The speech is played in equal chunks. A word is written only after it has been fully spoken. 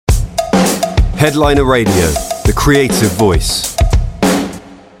Headliner Radio, the creative voice.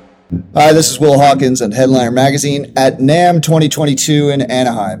 Hi, this is Will Hawkins at Headliner Magazine at NAMM 2022 in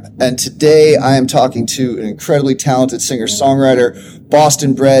Anaheim. And today I am talking to an incredibly talented singer-songwriter,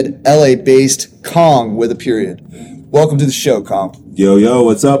 Boston-bred, LA-based Kong with a period. Welcome to the show, Kong. Yo,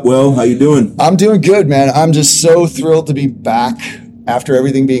 what's up, Will? How you doing? I'm doing good, man. I'm just so thrilled to be back after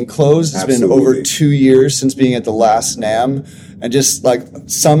everything being closed. It's been over 2 years since being at the last NAMM, and just like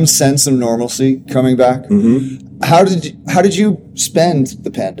some sense of normalcy coming back. Mm-hmm. How did you spend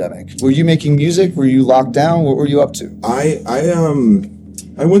the pandemic? Were you making music? Were you locked down? What were you up to?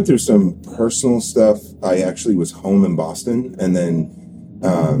 I went through some personal stuff. I actually was home in Boston, and then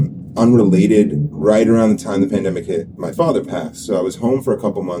unrelated, right around the time the pandemic hit, my father passed. So I was home for a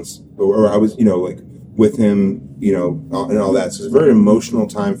couple months, or I was, with him, and all that. So it's a very emotional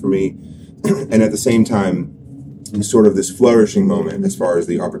time for me. And at the same time, sort of this flourishing moment as far as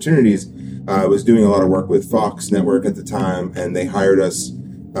the opportunities. I was doing a lot of work with Fox Network at the time, and they hired us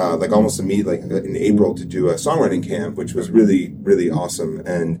almost immediately, in April, to do a songwriting camp, which was really, really awesome.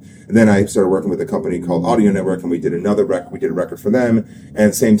 And then I started working with a company called Audio Network, and we did another record. We did a record for them, and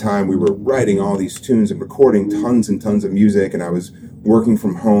at the same time, we were writing all these tunes and recording tons and tons of music. And I was working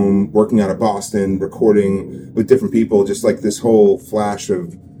from home, working out of Boston, recording with different people, just like this whole flash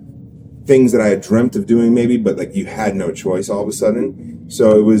of things that I had dreamt of doing, maybe, but like you had no choice all of a sudden.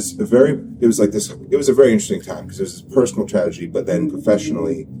 So it was a very interesting time because it was this personal tragedy, but then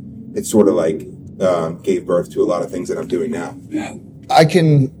professionally, it sort of gave birth to a lot of things that I'm doing now. I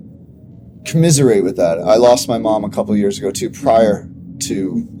can commiserate with that. I lost my mom a couple of years ago too, prior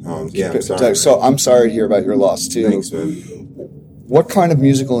to. I'm sorry. So I'm sorry to hear about your loss too. Thanks, man. What kind of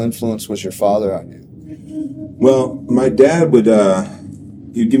musical influence was your father on you? Well, my dad would.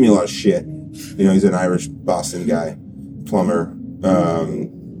 He'd give me a lot of shit. He's an Irish Boston guy, plumber.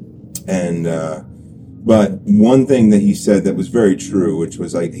 But one thing that he said that was very true, which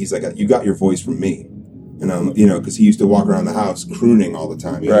was he's like, you got your voice from me. And because he used to walk around the house crooning all the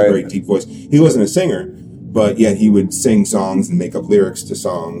time. He had a very deep voice. He wasn't a singer, but yet he would sing songs and make up lyrics to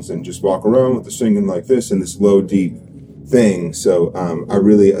songs and just walk around with the singing like this and this low, deep thing. So I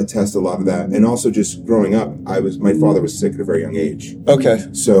really attest a lot of that. And also just growing up, my father was sick at a very young age. Okay.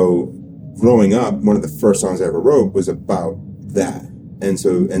 So growing up, one of the first songs I ever wrote was about that. And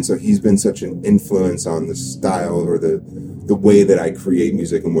so he's been such an influence on the style or the way that I create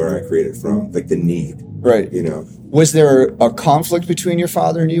music and where I create it from, like the need. Right. Was there a conflict between your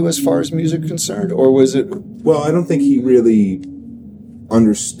father and you as far as music concerned, or was it? Well, I don't think he really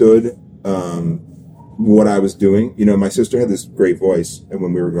understood what I was doing. My sister had this great voice, and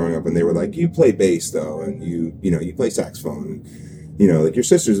when we were growing up, and they were like, "You play bass though, and you play saxophone, like your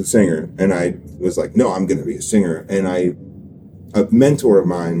sister's a singer." And I was like, "No, I'm going to be a singer." And a mentor of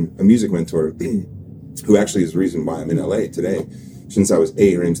mine, a music mentor, who actually is the reason why I'm in LA today, since I was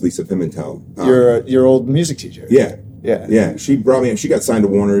 8. Her name's Lisa Pimentel. Your old music teacher. Yeah. She brought me. She got signed to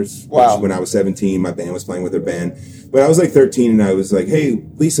Warner's. Wow. When I was 17, my band was playing with her band. But I was like 13, and I was like, "Hey,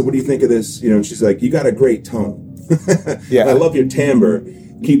 Lisa, what do you think of this?" And she's like, "You got a great tone. Yeah. I love your timbre.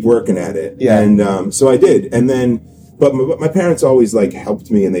 Keep working at it." Yeah. And so I did. And then, but my parents always helped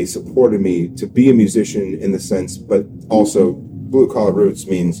me, and they supported me to be a musician in the sense, but also blue collar roots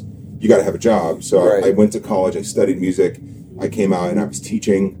means you got to have a job. So right. I went to college. I studied music. I came out and I was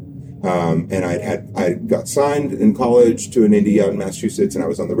teaching. And I got signed in college to an indie out in Massachusetts, and I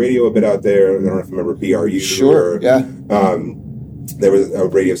was on the radio a bit out there. I don't know if you remember BRU. Sure, yeah. There was a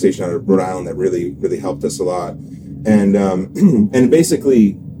radio station out of Rhode Island that really, really helped us a lot. And and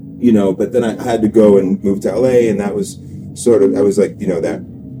basically, but then I had to go and move to LA, and that was sort of, I was that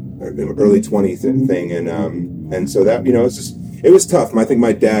early 20s thing. And so that, it's just, it was tough. I think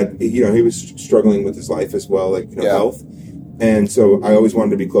my dad, he was struggling with his life as well, health. And so I always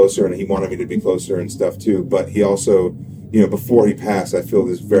wanted to be closer, and he wanted me to be closer and stuff too. But he also, before he passed, I feel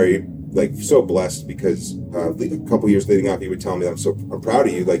this very, so blessed because a couple years leading up, he would tell me, I'm proud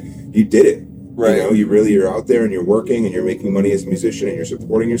of you. You did it. Right. You're out there and you're working and you're making money as a musician and you're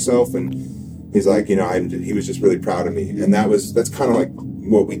supporting yourself. And he's like, he was just really proud of me. And that's kind of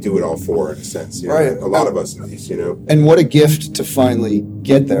what we do it all for, in a sense. Right. A lot of us, at least, And what a gift to finally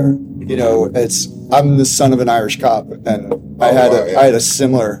get there. I'm the son of an Irish cop, and I had a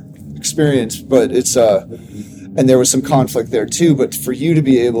similar experience, but and there was some conflict there too. But for you to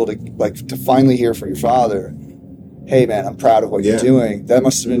be able to finally hear from your father, "Hey man, I'm proud of what you're doing," that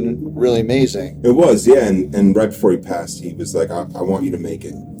must have been really amazing. It was, yeah. And right before he passed, he was like, I want you to make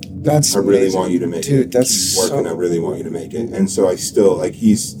it. That's I really amazing. want you to make Dude, it. that's Keep working. so... I really want you to make it. And so I still, like,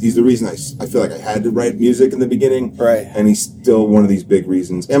 he's the reason I feel like I had to write music in the beginning. Right. And he's still one of these big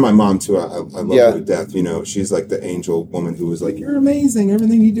reasons. And my mom, too. I love Yeah. her to death. You know, she's like the angel woman who was like, you're amazing.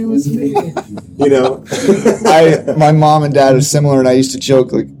 Everything you do is amazing. You know? My mom and dad are similar, and I used to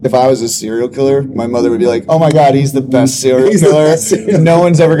joke, like, if I was a serial killer, my mother would be like, oh my God, he's the best serial He's the killer. best serial No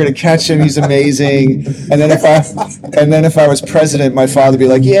one's ever going to catch him. He's amazing. And then if I was president, my father would be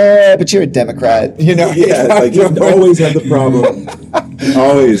like, yeah, but you're a Democrat. You know? Yeah, like you always had the problem.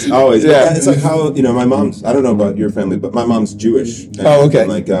 Always. Yeah. It's like how, you know, my mom's, I don't know about your family, but my mom's Jewish. And, Oh, okay. And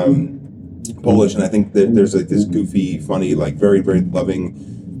like Polish, and I think that there's like this goofy, funny, like very, very loving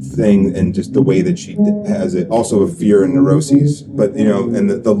thing, and just the way that she has it. Also a fear and neuroses, but you know, and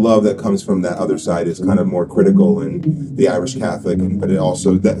the love that comes from that other side is kind of more critical, and the Irish Catholic, but it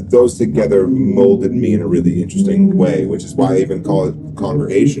also, those together molded me in a really interesting way, which is why I even call it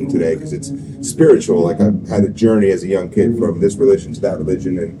congregation today, because it's spiritual. Like I had a journey as a young kid from this religion to that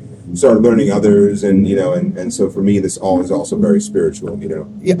religion, and started learning others, and you know, and so for me, this all is also very spiritual. You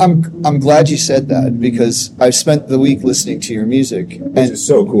know, Yeah, I'm glad you said that, because I've spent the week listening to your music, which and is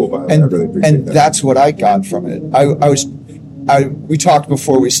so cool. By the way, I really appreciate that. that's what I got from it. We talked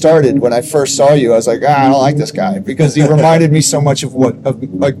before we started. When I first saw you, I was like, I don't like this guy, because he reminded me so much of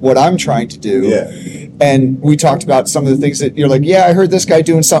what I'm trying to do. Yeah. And we talked about some of the things that you're like, yeah, I heard this guy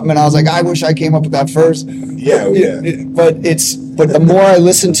doing something, and I was like, I wish I came up with that first. Yeah. But the more I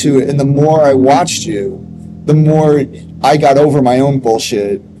listened to it and the more I watched you, the more I got over my own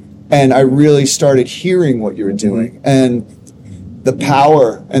bullshit, and I really started hearing what you were doing, and the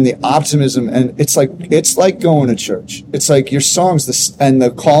power and the optimism, and it's like going to church. It's like your songs, and the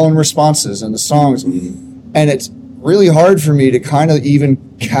call and responses and the songs, and it's really hard for me to kind of even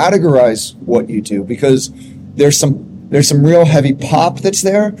categorize what you do, because there's some real heavy pop that's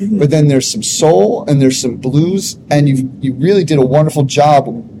there, but then there's some soul and there's some blues, and you really did a wonderful job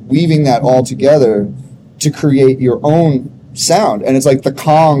weaving that all together to create your own sound. And it's like the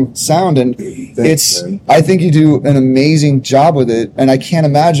Kong sound, and Thanks, man. I think you do an amazing job with it, and I can't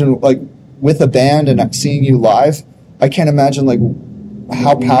imagine, like, with a band and seeing you live, I can't imagine like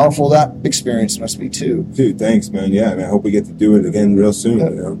how powerful that experience must be too. Dude, thanks, man. Yeah, I hope we get to do it again real soon. You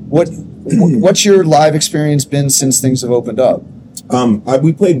know? What's your live experience been since things have opened up?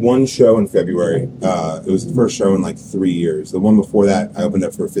 We played one show in February. It was the first show in like 3 years. The one before that, I opened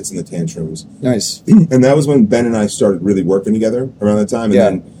up for Fits and the Tantrums. Nice. And that was when Ben and I started really working together around that time.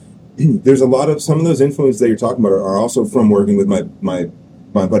 And then there's some of those influences that you're talking about are also from working with my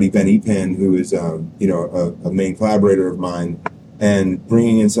buddy Ben Epan, who is a main collaborator of mine, and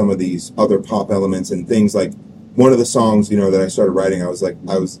bringing in some of these other pop elements and things. Like one of the songs, that I started writing, I was like,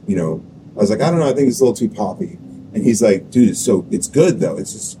 I don't know, I think it's a little too poppy. And he's like, dude, it's good though.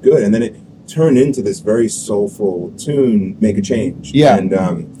 It's just good. And then it turned into this very soulful tune, Make a Change. Yeah.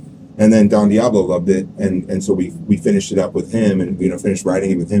 And then Don Diablo loved it. And so we finished it up with him, and, finished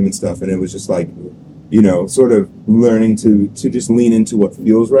writing it with him and stuff. And it was just like, sort of learning to just lean into what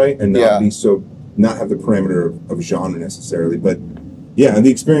feels right and not have the parameter of genre necessarily. But yeah,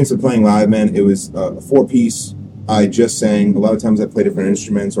 the experience of playing live, man, it was a 4-piece. I just sang. A lot of times I play different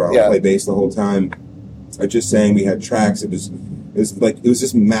instruments, or I'll play bass the whole time. I just sang. We had tracks. It was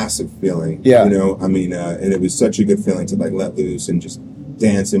just massive feeling. Yeah. And it was such a good feeling to like let loose and just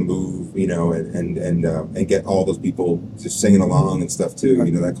dance and move, and get all those people just singing along and stuff too.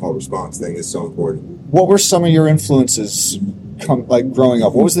 That call response thing is so important. What were some of your influences growing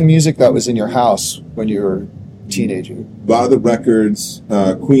up? What was the music that was in your house when you were a teenager? A lot of the records,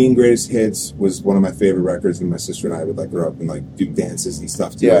 Queen Greatest Hits was one of my favorite records, and my sister and I would grow up and do dances and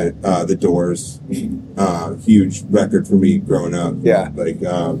stuff to it. The Doors, huge record for me growing up. Yeah.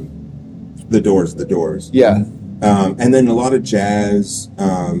 The Doors. Yeah. And then a lot of jazz,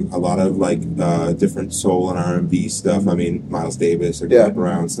 a lot of different soul and R&B stuff. Miles Davis, or Greg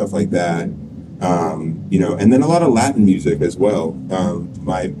Brown, stuff like that. And then a lot of Latin music as well.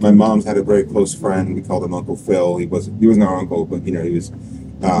 My mom's had a very close friend. We called him Uncle Phil. He wasn't our uncle, but he was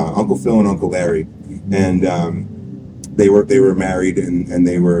Uncle Phil and Uncle Larry. And they were married, and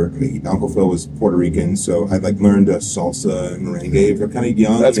Uncle Phil was Puerto Rican, so I learned salsa and merengue. They're kind of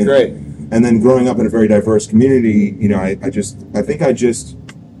young. That's great. And then growing up in a very diverse community,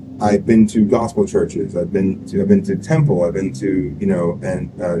 I've been to gospel churches. I've been to temple. I've been to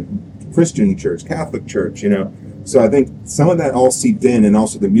Christian church, Catholic church. So I think some of that all seeped in, and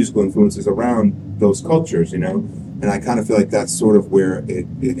also the musical influences around those cultures. And I kind of feel like that's sort of where it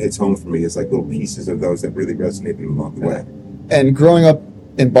hits home for me. It's like little pieces of those that really resonated along the way. And growing up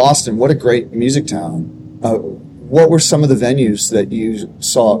in Boston, what a great music town. What were some of the venues that you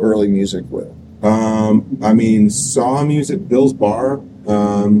saw early music with? I mean, saw music, Bill's Bar.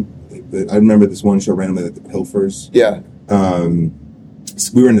 I remember this one show randomly, like the Pilfers. Yeah.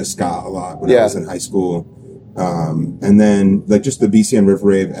 We were into ska a lot when I was in high school. And then like just the BCN River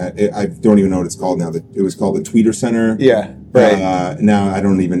Rave, I don't even know what it's called now. It was called the Tweeter Center. Yeah. Right. Now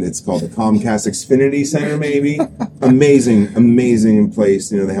it's called the Comcast Xfinity Center, maybe. amazing place.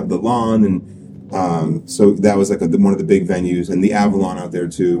 They have the lawn, and so that was like one of the big venues, and the Avalon out there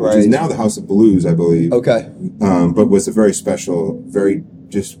too, which is now the House of Blues, I believe. Okay. But was a very special, very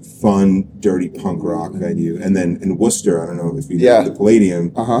just fun, dirty punk rock venue. And then in Worcester, I don't know if you know the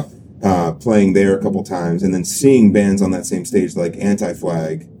Palladium. Playing there a couple times, and then seeing bands on that same stage like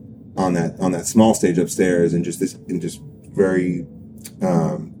Anti-Flag on that small stage upstairs, and just very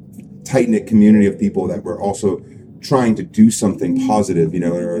tight-knit community of people that were also trying to do something positive,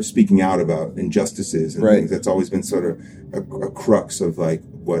 or speaking out about injustices and things. That's always been sort of a crux of like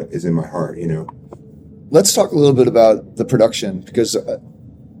what is in my heart, Let's talk a little bit about the production, because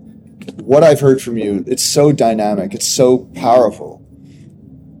what I've heard from you, it's so dynamic, it's so powerful.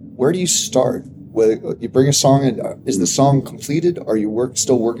 Where do you start? You bring a song in, is the song completed? Are you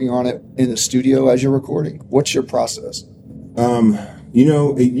still working on it in the studio as you're recording? What's your process?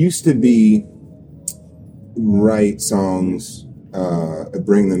 It used to be write songs,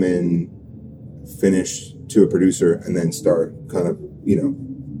 bring them in, finish to a producer, and then start kind of,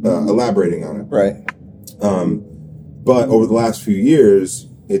 elaborating on it. Right. But over the last few years,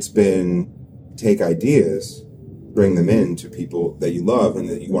 it's been take ideas, bring them in to people that you love and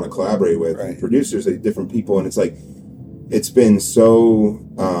that you want to collaborate with, producers, different people. And it's like, it's been so,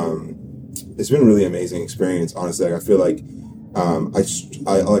 it's been a really amazing experience, honestly. Like, I feel like,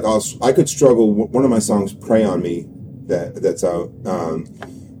 I could struggle. One of my songs, Pray on Me, that's out,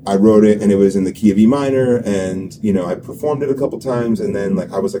 I wrote it and it was in the key of E minor, and, I performed it a couple times, and then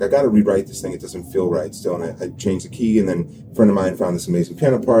I was like, I got to rewrite this thing. It doesn't feel right still. And I changed the key, and then a friend of mine found this amazing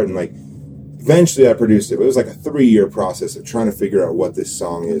piano part, and eventually I produced it. But it was like a 3-year process of trying to figure out what this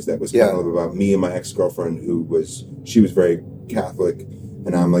song is that was kind of about me and my ex-girlfriend, she was very Catholic,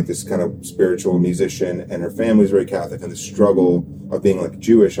 and I'm like this kind of spiritual musician, and her family's very Catholic, and the struggle of being like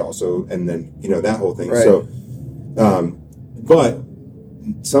Jewish also, and then, that whole thing. Right. So, but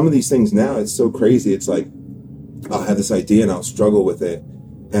some of these things now, it's so crazy. It's like, I'll have this idea and I'll struggle with it,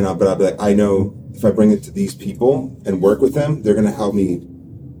 but I'll be like, I know if I bring it to these people and work with them, they're going to help me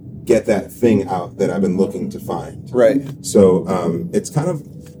get that thing out that I've been looking to find. Right. So it's kind of,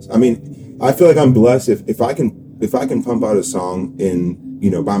 I feel like I'm blessed if I can pump out a song in,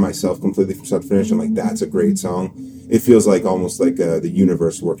 by myself completely from start to finish. I'm like, that's a great song. It feels like almost like the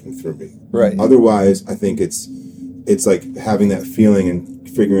universe working through me. Right. Otherwise, I think it's like having that feeling and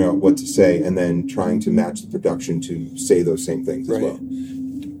figuring out what to say, and then trying to match the production to say those same things as well.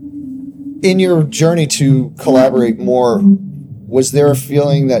 In your journey to collaborate more, was there a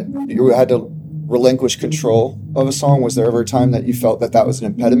feeling that you had to relinquish control of a song? Was there ever a time that you felt that was an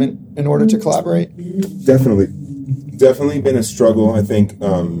impediment in order to collaborate? Definitely been a struggle. I think,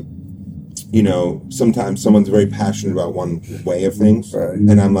 sometimes someone's very passionate about one way of things,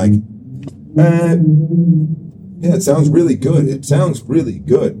 and I'm like, yeah, it sounds really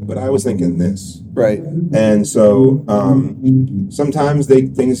good, but I was thinking this. Right. And so sometimes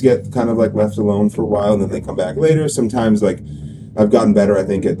things get kind of like left alone for a while, and then they come back later. Sometimes I've gotten better, I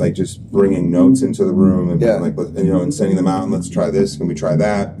think, at just bringing notes into the room and and sending them out, and let's try this, can we try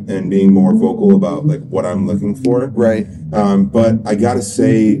that, and being more vocal about what I'm looking for. Right. But I gotta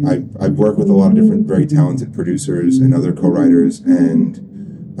say, I've worked with a lot of different very talented producers and other co-writers, and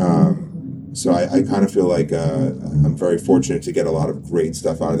so I kind of feel like I'm very fortunate to get a lot of great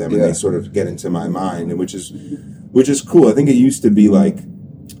stuff out of them, and they sort of get into my mind, and which is cool. I think it used to be like,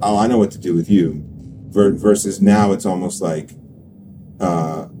 oh, I know what to do with you, versus now it's almost like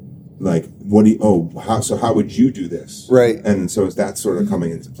how would you do this? Right. And so that's sort of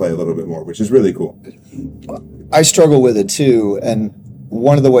coming into play a little bit more, which is really cool. I struggle with it too, and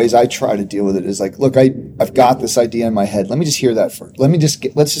one of the ways I try to deal with it is look, I've got this idea in my head. Let me just hear that first.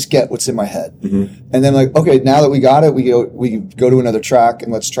 Let's just get what's in my head. Mm-hmm. And then okay, now that we got it, we go to another track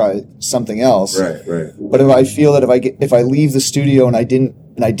and let's try something else. Right. But if I feel that if I leave the studio and I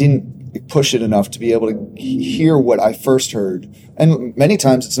didn't push it enough to be able to hear what I first heard, and many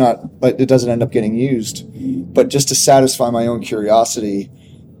times it doesn't end up getting used, but just to satisfy my own curiosity,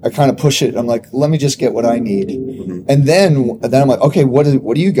 I kind of push it. I'm like, let me just get what I need. And then I'm like, okay, what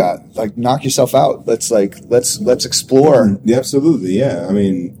do you got? Like, knock yourself out. Let's explore. Yeah, absolutely. Yeah. I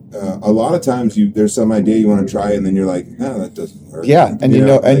mean, a lot of times there's some idea you want to try and then you're like, no, that doesn't work. Yeah. And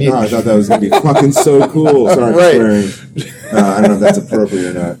I thought that was going to be fucking so cool. Sorry, right. Swearing. I don't know if that's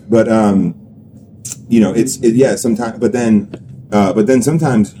appropriate or not, but, sometimes, but then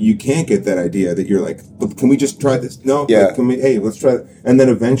sometimes you can't get that idea that you're like, can we just try this? No. Yeah. Like, let's try it. And then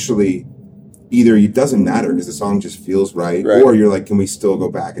eventually either it doesn't matter because the song just feels right, or you're like, can we still go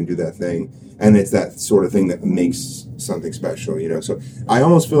back and do that thing? And it's that sort of thing that makes something special, So I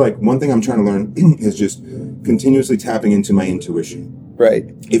almost feel like one thing I'm trying to learn is just continuously tapping into my intuition.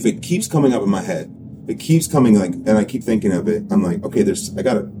 Right. If it keeps coming up in my head, it keeps coming and I keep thinking of it, I'm like, okay,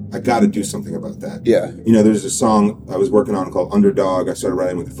 I gotta do something about that. Yeah. There's a song I was working on called Underdog. I started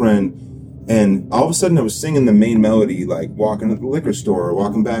writing with a friend. And all of a sudden I was singing the main melody, like walking to the liquor store or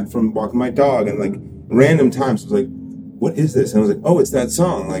walking my dog, and like random times I was like, what is this? And I was like, oh, it's that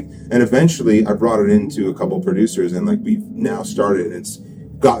song. And eventually I brought it into a couple producers and we've now started, and it's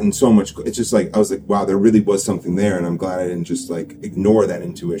gotten so much. It's just I was like, wow, there really was something there. And I'm glad I didn't just ignore that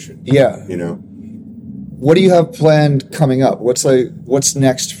intuition. Yeah. What do you have planned coming up? What's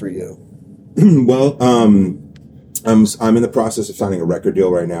next for you? Well, I'm in the process of signing a record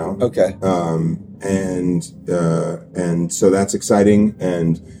deal right now. Okay. And so that's exciting.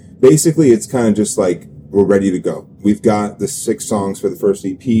 And basically it's kind of just we're ready to go. We've got the 6 songs for the first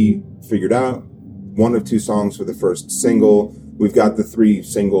EP figured out, 1 or 2 songs for the first single. We've got the 3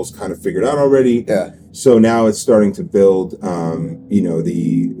 singles kind of figured out already. Yeah. So now it's starting to build,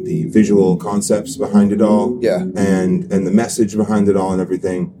 the visual concepts behind it all. Yeah. And the message behind it all and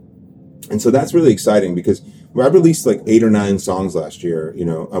everything. And so that's really exciting because I released 8 or 9 songs last year.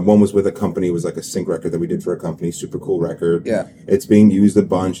 One was with a company, it was a sync record that we did for a company, super cool record. Yeah. It's being used a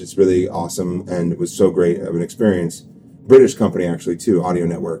bunch. It's really awesome. And it was so great of an experience. British company actually too, Audio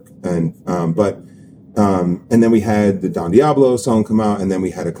Network. And then we had the Don Diablo song come out, and then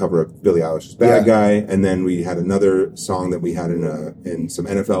we had a cover of Billie Eilish's Bad Guy. And then we had another song that we had in some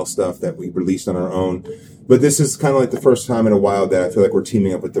NFL stuff that we released on our own. But this is kind of the first time in a while that I feel like we're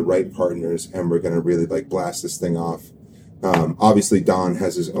teaming up with the right partners and we're going to really blast this thing off. Obviously Don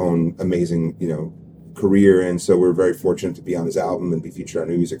has his own amazing, career. And so we're very fortunate to be on his album and be featured on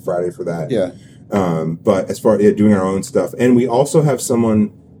New Music Friday for that. Yeah. But as far as doing our own stuff, and we also have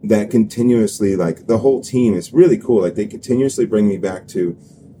someone that continuously, the whole team is really cool. They continuously bring me back to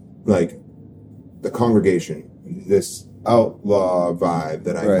the congregation, this outlaw vibe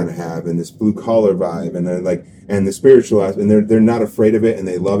that I kind of have, and this blue collar vibe, and and the spiritual aspect, and they're not afraid of it, and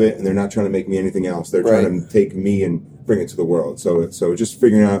they love it, and they're not trying to make me anything else. They're trying to take me and bring it to the world. So just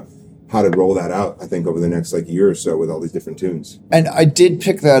figuring out how to roll that out, I think, over the next year or so with all these different tunes. And I did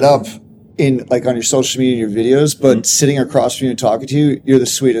pick that up in on your social media and your videos, but sitting across from you and talking to you, you're the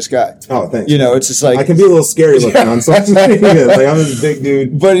sweetest guy. Oh, thanks. It's just I can be a little scary looking on social media. I'm this big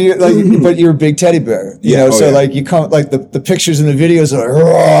dude, but you're a big teddy bear. You you come the pictures and the videos are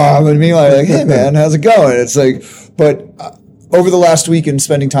hey man, how's it going? It's but over the last week and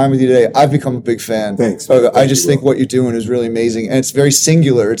spending time with you today, I've become a big fan. Thanks. I just think what you're doing is really amazing, and it's very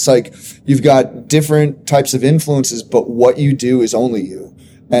singular. It's you've got different types of influences, but what you do is only you.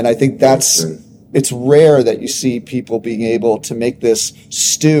 And I think it's rare that you see people being able to make this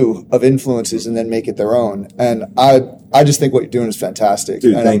stew of influences and then make it their own. And I just think what you're doing is fantastic.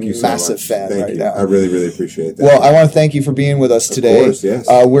 Dude, and thank I'm you a massive so much. fan Now. I really, really appreciate that. Well, I want to thank you for being with us today. Of course, yes.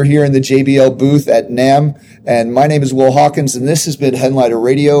 We're here in the JBL booth at NAMM, and my name is Will Hawkins, and this has been Headliner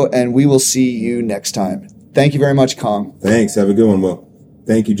Radio, and we will see you next time. Thank you very much, Kong. Thanks. Have a good one, Will.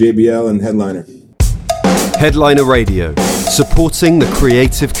 Thank you, JBL and Headliner. Headliner Radio, supporting the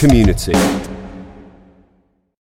creative community.